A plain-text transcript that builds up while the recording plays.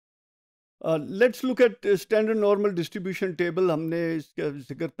Let's look at standard normal distribution table. हमने इसका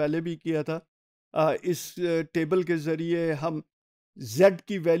जिक्र पहले भी किया था। इस टेबल के ज़रिए हम z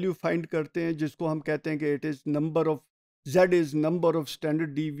की वैल्यू फाइंड करते हैं, जिसको हम कहते हैं कि it is number of z is number of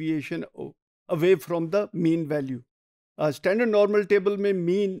standard deviation away from the mean value. Standard normal table में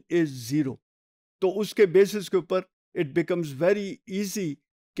मीन इज़ ज़ीरो, तो उसके बेसिस के ऊपर इट बिकम्स वेरी इजी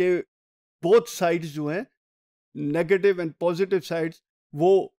कि बोथ साइड्स जो हैं, नेगेटिव एंड पॉजिटिव साइड्स,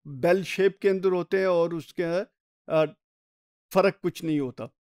 वो bell shape के अंदर होते हैं और उसके फ़र्क कुछ नहीं होता,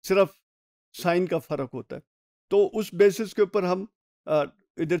 सिर्फ साइन का फ़र्क होता है। तो उस बेसिस के ऊपर हम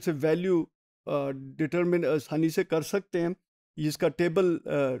इधर से वैल्यू डिटरमिन आसानी से कर सकते हैं। इसका टेबल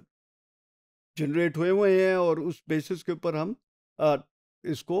जनरेट हुए हैं और उस बेसिस के ऊपर हम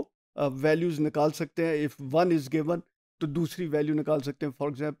इसको वैल्यूज़ निकाल सकते हैं। इफ़ वन इज़ गिवन तो दूसरी वैल्यू निकाल सकते हैं। फॉर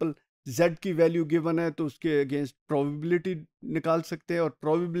एग्जांपल z की वैल्यू गिवन है तो उसके अगेंस्ट प्रोबेबिलिटी निकाल सकते हैं, और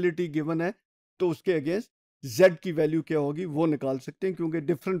प्रोबेबिलिटी गिवन है तो उसके अगेंस्ट z की वैल्यू क्या होगी वो निकाल सकते हैं, क्योंकि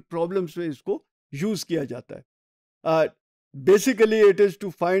डिफरेंट प्रॉब्लम्स में इसको यूज़ किया जाता है। Basically it is to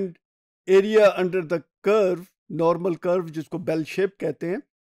find area under the curve, normal curve जिसको बेल शेप कहते हैं।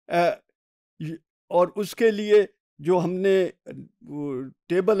 और उसके लिए जो हमने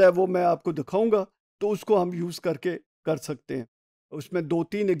टेबल है वो मैं आपको दिखाऊंगा, तो उसको हम यूज़ करके कर सकते हैं। उसमें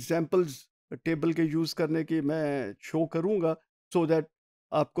 2-3 एग्जांपल्स टेबल के यूज़ करने की मैं शो करूंगा, सो दैट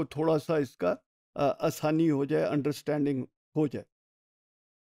आपको थोड़ा सा इसका आसानी हो जाए, अंडरस्टैंडिंग हो जाए।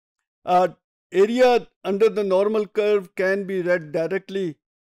 Area under the normal curve can be red directly,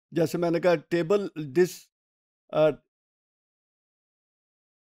 जैसे मैंने कहा table this.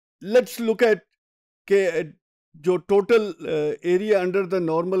 Let's look at के जो total area under the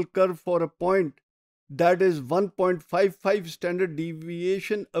normal curve for a point that is 1.55 standard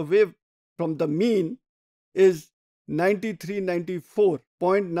deviation away from the mean is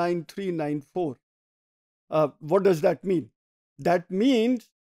 9394.9394। What does that mean? That means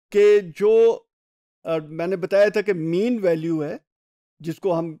कि जो मैंने बताया था कि मीन वैल्यू है,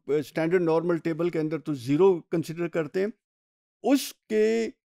 जिसको हम स्टैंडर्ड नॉर्मल टेबल के अंदर तो ज़ीरो कंसिडर करते हैं, उसके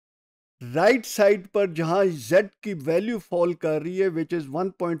राइट साइड पर जहां z की वैल्यू फॉल कर रही है, which is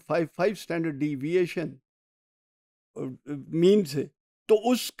 1.55 standard deviation mean से, तो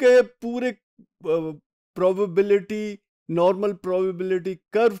उसके पूरे प्रोबेबिलिटी, नॉर्मल प्रोबेबिलिटी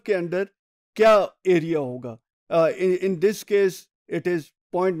कर्व के अंदर क्या एरिया होगा। In this case it is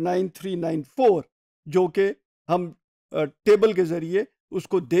 0.9394, जो कि हम टेबल के ज़रिए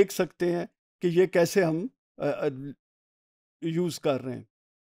उसको देख सकते हैं कि ये कैसे हम यूज़ कर रहे हैं।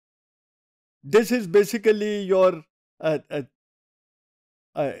 This is basically your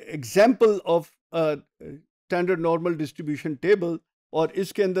example of standard normal distribution table। और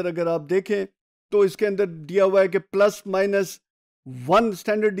इसके अंदर अगर आप देखें तो इसके अंदर दिया हुआ है कि प्लस माइनस 1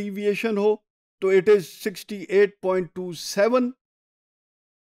 स्टैंडर्ड डिविएशन हो तो इट इज 68.27,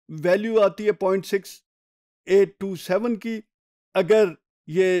 वैल्यू आती है 0.6827 की। अगर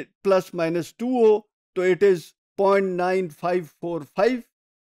ये प्लस माइनस 2 हो तो it is 0.9545,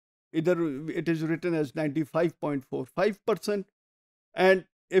 either it is written as 95.45%, and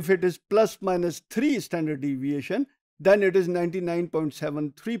if it is plus minus 3 standard deviation then it is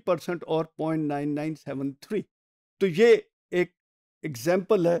 99.73% or 0.9973। तो ये एक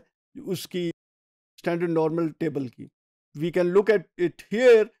एग्जाम्पल है उसकी स्टैंडर्ड नॉर्मल टेबल की। We can look at it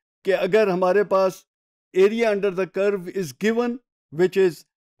here कि अगर हमारे पास area under the curve is given which is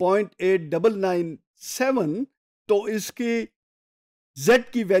 0.8997, तो इसकी z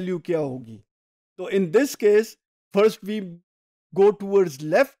की वैल्यू क्या होगी। तो in this case first we go towards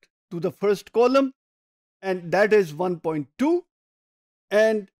left to the first column, and that is 1.2,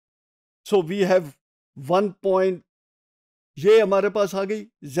 and so we have 1 point, ये हमारे पास आ गई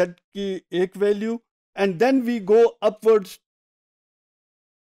z की एक value, and then we go upwards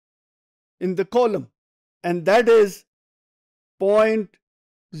in the column and that is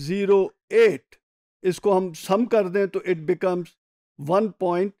 0.08। इसको हम सम कर दें तो it becomes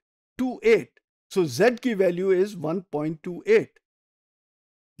 1.28, so z की value is 1.28।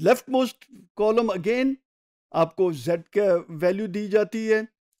 Left most column again आपको z का वैल्यू दी जाती है,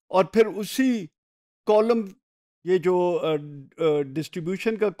 और फिर उसी कॉलम, ये जो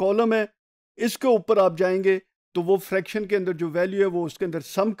डिस्ट्रीब्यूशन का कॉलम है, इसके ऊपर आप जाएंगे तो वो फ्रैक्शन के अंदर जो वैल्यू है वो उसके अंदर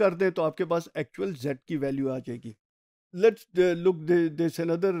सम कर दें तो आपके पास एक्चुअल z की वैल्यू आ जाएगी। Let's look this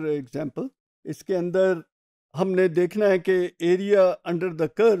another example. इसके अंदर हमने देखना है कि area under the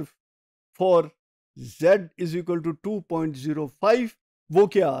curve for z is equal to 2.05 वो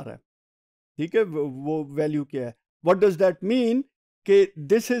क्या आ रहा है, ठीक है, वो वैल्यू क्या है। व्हाट डज दैट मीन कि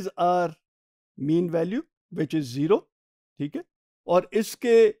this is our mean value which is 0, ठीक है, और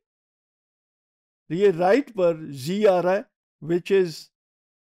इसके ये राइट पर z आ रहा है विच इज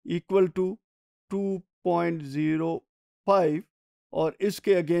इक्वल टू 2.05 और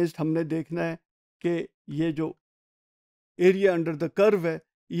इसके अगेंस्ट हमने देखना है कि ये जो एरिया अंडर द कर्व है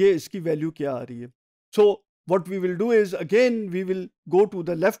ये इसकी वैल्यू क्या आ रही है. So what we will do is again we will go to the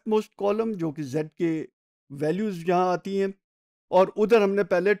left most column जो कि z के वैल्यूज यहाँ आती हैं और उधर हमने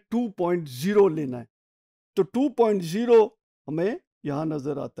पहले 2.0 लेना है. तो 2.0 हमें यहाँ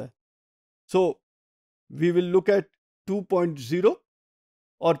नज़र आता है. So we will look at 2.0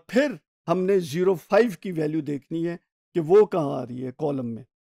 और फिर हमने 0.5 की वैल्यू देखनी है कि वो कहाँ आ रही है कॉलम में.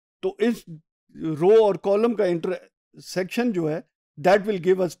 तो इस रो और कॉलम का इंटरसेक्शन जो है that will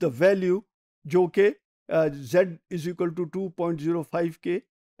give us the value जो कि z इज इक्वल टू 2.05 के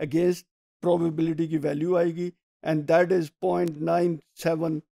अगेंस्ट प्रोबेबिलिटी की वैल्यू आएगी एंड दैट इज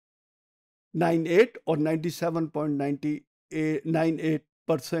 0.9798 और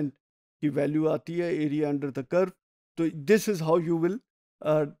 97.98% की वैल्यू आती है एरिया अंडर द कर्व. तो this is how you will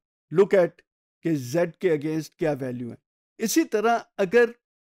look at कि z के अगेंस्ट क्या वैल्यू है. इसी तरह अगर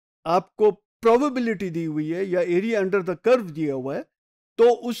आपको प्रोबेबिलिटी दी हुई है या एरिया अंडर द कर्व दिया हुआ है तो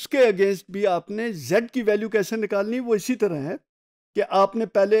उसके अगेंस्ट भी आपने z की वैल्यू कैसे निकालनी है. वो इसी तरह है कि आपने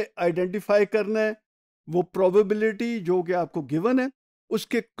पहले आइडेंटिफाई करना है वो प्रोबेबिलिटी जो कि आपको गिवन है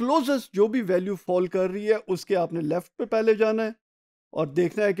उसके क्लोजेस्ट जो भी वैल्यू फॉल कर रही है उसके आपने लेफ्ट पे पहले जाना है और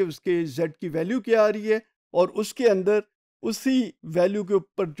देखना है कि उसके z की वैल्यू क्या आ रही है और उसके अंदर उसी वैल्यू के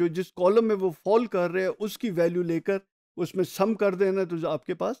ऊपर जो जिस कॉलम में वो फॉल कर रहे हैं उसकी वैल्यू लेकर उसमें सम कर देना तो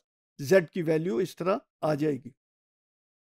आपके पास z की वैल्यू इस तरह आ जाएगी.